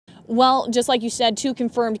Well, just like you said, 2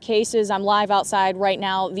 confirmed cases. I'm live outside right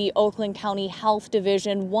now, the Oakland County Health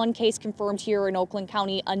Division. 1 case confirmed here in Oakland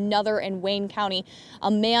County, another in Wayne County. A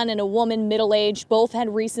man and a woman, middle-aged, both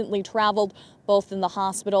had recently traveled, both in the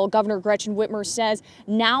hospital. Governor Gretchen Whitmer says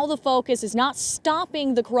now the focus is not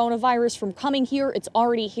stopping the coronavirus from coming here. It's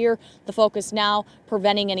already here. The focus now,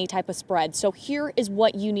 preventing any type of spread. So here is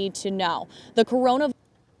what you need to know. The coronavirus.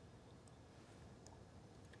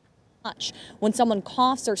 When someone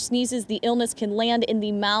coughs or sneezes, the illness can land in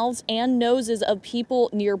the mouths and noses of people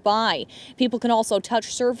nearby. People can also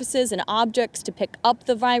touch surfaces and objects to pick up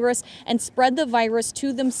the virus and spread the virus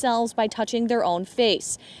to themselves by touching their own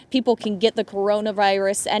face. People can get the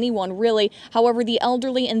coronavirus, anyone really. However, the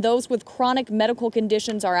elderly and those with chronic medical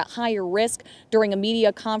conditions are at higher risk. During a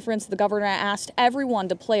media conference, the governor asked everyone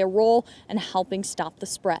to play a role in helping stop the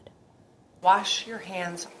spread. Wash your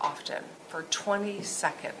hands often for 20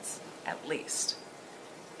 seconds. At least.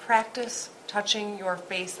 Practice touching your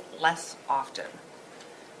face less often.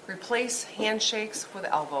 Replace handshakes with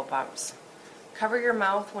elbow bumps. Cover your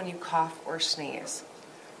mouth when you cough or sneeze.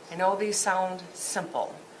 I know these sound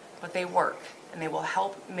simple, but they work and they will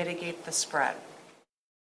help mitigate the spread.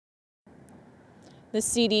 The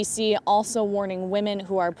CDC also warning women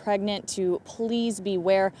who are pregnant to please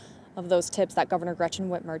beware of those tips that Governor Gretchen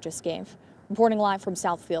Whitmer just gave. Reporting live from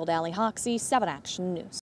Southfield, Allie Hoxie, 7 Action News.